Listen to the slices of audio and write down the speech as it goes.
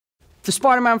The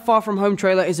Spider-Man Far From Home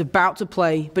trailer is about to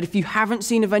play, but if you haven't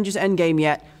seen Avengers Endgame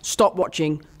yet, stop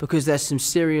watching because there's some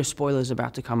serious spoilers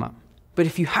about to come up. But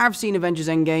if you have seen Avengers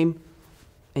Endgame,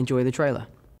 enjoy the trailer.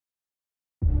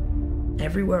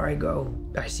 Everywhere I go,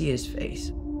 I see his face.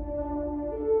 I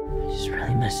just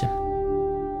really miss him.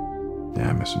 Yeah,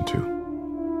 I miss him too.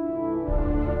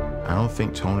 I don't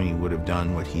think Tony would have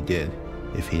done what he did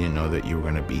if he didn't know that you were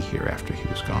going to be here after he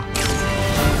was gone.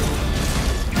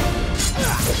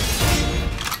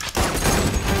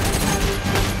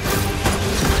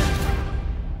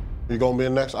 You gonna be the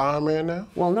next Iron Man now?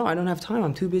 Well, no, I don't have time.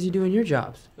 I'm too busy doing your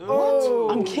jobs. Oh.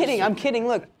 I'm kidding.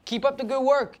 Look, keep up the good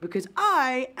work because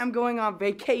I am going on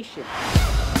vacation.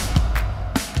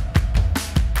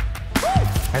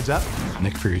 Heads up,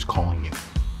 Nick Fury's calling you.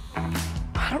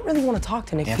 I don't really want to talk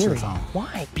to Nick Answer Fury. the phone.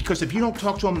 Why? Because if you don't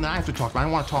talk to him, then I have to talk to him. I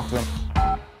don't want to talk to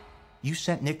him. You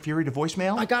sent Nick Fury to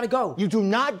voicemail? I gotta go. You do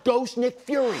not ghost Nick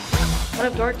Fury. What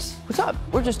up, dorks? What's up?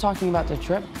 We're just talking about the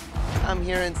trip. I'm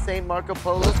here in St. Marco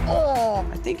Polo's. Oh,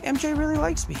 I think MJ really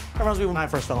likes me. That reminds me when I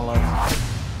first fell in love.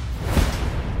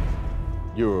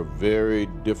 You're a very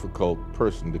difficult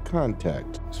person to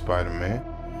contact, Spider-Man.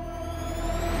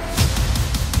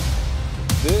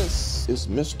 This is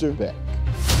Mr. Beck.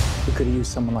 We could have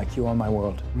used someone like you on my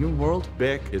world. Your world?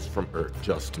 Beck is from Earth,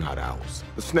 just not ours.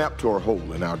 The snap to our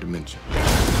hole in our dimension.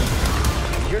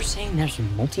 You're saying there's a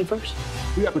multiverse?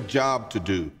 We have a job to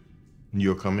do, and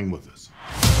you're coming with us.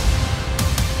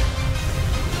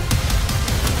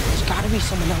 There's gotta be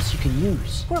someone else you can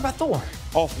use. What about Thor?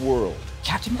 Off-world.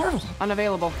 Captain Marvel?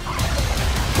 Unavailable.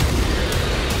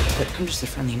 But I'm just a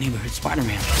friendly neighborhood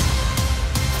Spider-Man.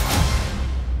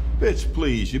 Bitch,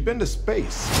 please, you've been to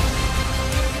space.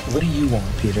 What do you want,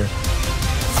 Peter?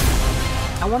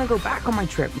 I want to go back on my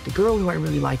trip with the girl who I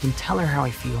really like and tell her how I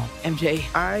feel. MJ,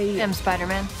 I am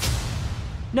Spider-Man.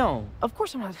 No, of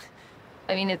course I'm not.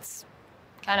 I mean, it's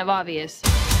kind of obvious.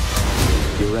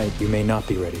 You're right, you may not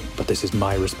be ready, but this is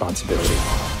my responsibility.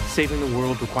 Saving the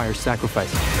world requires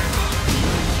sacrifice.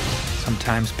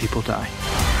 Sometimes people die.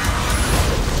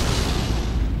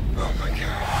 Oh my God.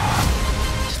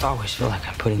 I just always feel like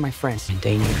I'm putting my friends in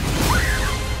danger.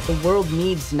 The world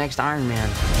needs the next Iron Man.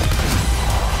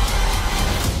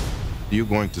 Are you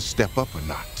going to step up or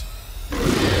not?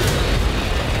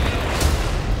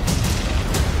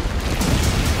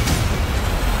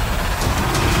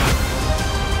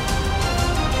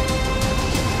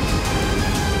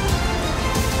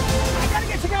 I gotta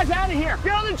get you guys out of here.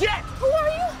 Get on the jet. Who are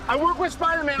you? I work with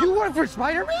Spider-Man. You work for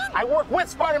Spider-Man? I work with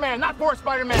Spider-Man, not for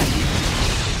Spider-Man.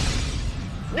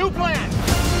 New plan.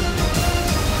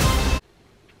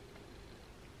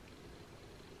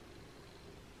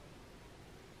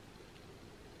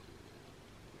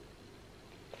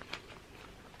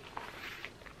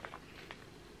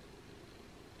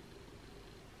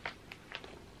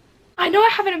 I know I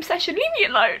have an obsession, leave me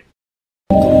alone.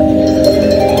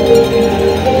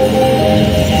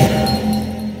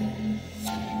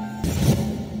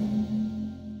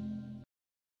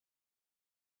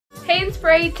 Hey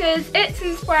Inspirators, it's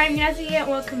Inspiringvanessa here and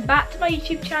welcome back to my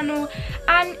YouTube channel.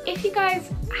 And if you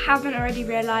guys haven't already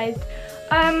realised,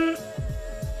 I'm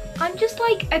just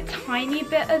like a tiny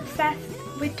bit obsessed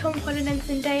with Tom Holland and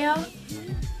Zendaya.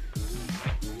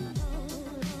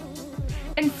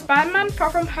 And Spider-Man Far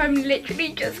From Home literally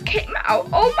just came out.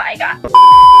 Oh my god.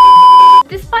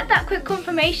 Despite that quick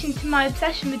confirmation to my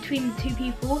obsession between the two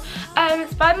people,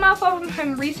 Spider-Man Far From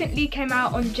Home recently came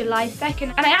out on July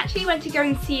 2nd, and I actually went to go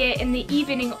and see it in the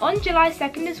evening on July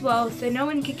 2nd as well, so no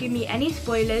one could give me any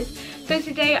spoilers. So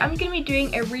today I'm going to be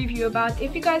doing a review about it.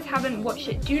 If you guys haven't watched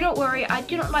it, do not worry, I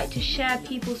do not like to share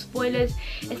people's spoilers,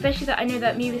 especially that I know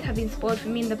that movies have been spoiled for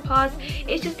me in the past.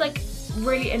 It's just like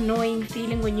really annoying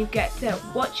feeling when you get to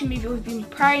watch a movie or you've been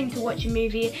praying to watch a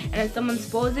movie and then someone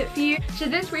spoils it for you. So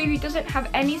this review doesn't have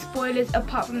any spoilers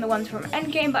apart from the ones from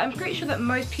Endgame, but I'm pretty sure that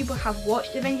most people have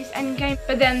watched Avengers Endgame.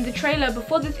 But then the trailer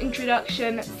before this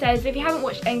introduction says if you haven't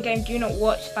watched Endgame, do not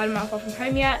watch Spider-Man Far From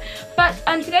Home yet. But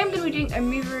today I'm going to be doing a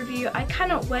movie review. I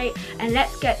cannot wait, and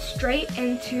let's get straight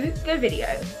into the video.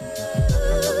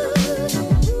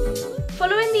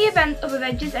 Following the events of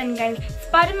Avengers Endgame,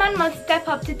 Spider-Man must step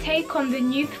up to take on the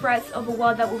new threats of a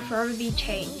world that will forever be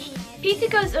changed. Peter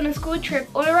goes on a school trip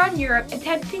all around Europe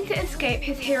attempting to escape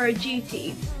his hero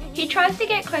duties. He tries to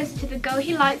get closer to the girl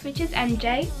he likes, which is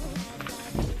MJ.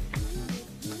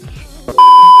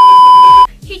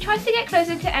 He tries to get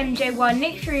closer to MJ while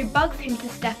Nick Fury bugs him to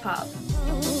step up.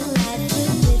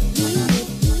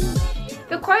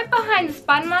 The quote behind the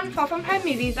Spider-Man Far From Home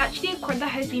movie is actually a quote that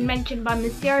has been mentioned by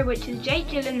Mysterio, which is Jake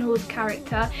Gyllenhaal's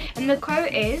character, and the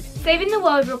quote is, "Saving the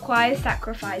world requires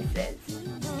sacrifices."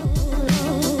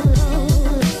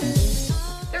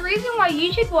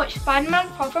 you should watch Spider-Man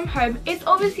Far From Home is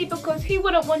obviously because who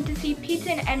wouldn't want to see Peter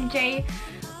and MJ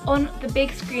on the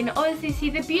big screen? Obviously see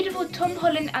the beautiful Tom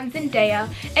Holland and Zendaya,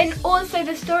 and also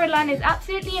the storyline is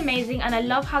absolutely amazing and I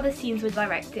love how the scenes were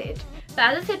directed.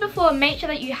 But as I said before, make sure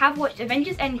that you have watched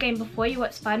Avengers Endgame before you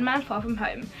watch Spider-Man Far From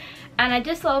Home. And I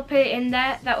just thought I'll put it in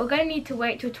there that we're going to need to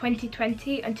wait till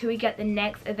 2020 until we get the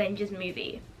next Avengers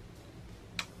movie.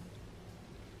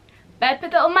 Better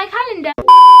put that on my calendar.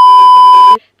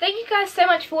 Thank you guys so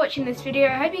much for watching this video.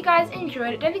 I hope you guys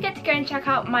enjoyed it. Don't forget to go and check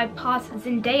out my past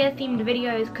Zendaya themed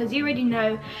videos because you already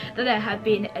know that there have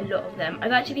been a lot of them.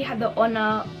 I've actually had the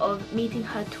honour of meeting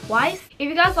her twice. If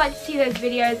you guys like to see those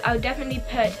videos, I will definitely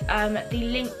put the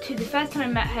link to the first time I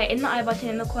met her in the I button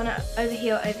in the corner over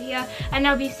here. And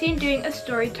I'll be soon doing a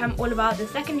story time all about the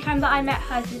second time that I met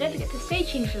her, so don't forget to stay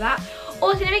tuned for that.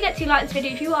 Also, don't forget to like this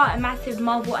video if you are a massive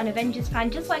Marvel and Avengers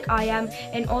fan just like I am,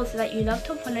 and also that you love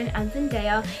Tom Holland and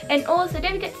Zendaya. And also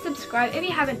don't forget to subscribe if you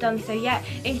haven't done so yet,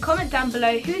 and comment down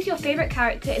below who's your favourite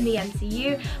character in the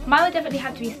MCU. Mine would definitely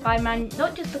have to be Spider-Man,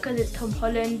 not just because it's Tom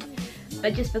Holland,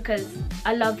 but just because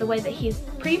I love the way that he's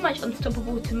pretty much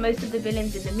unstoppable to most of the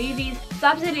villains in the movies. So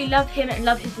I absolutely love him and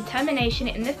love his determination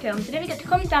in the film. So don't forget to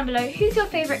comment down below who's your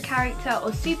favourite character or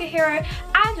superhero.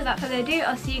 And without further ado,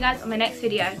 I'll see you guys on my next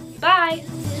video.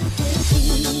 Bye!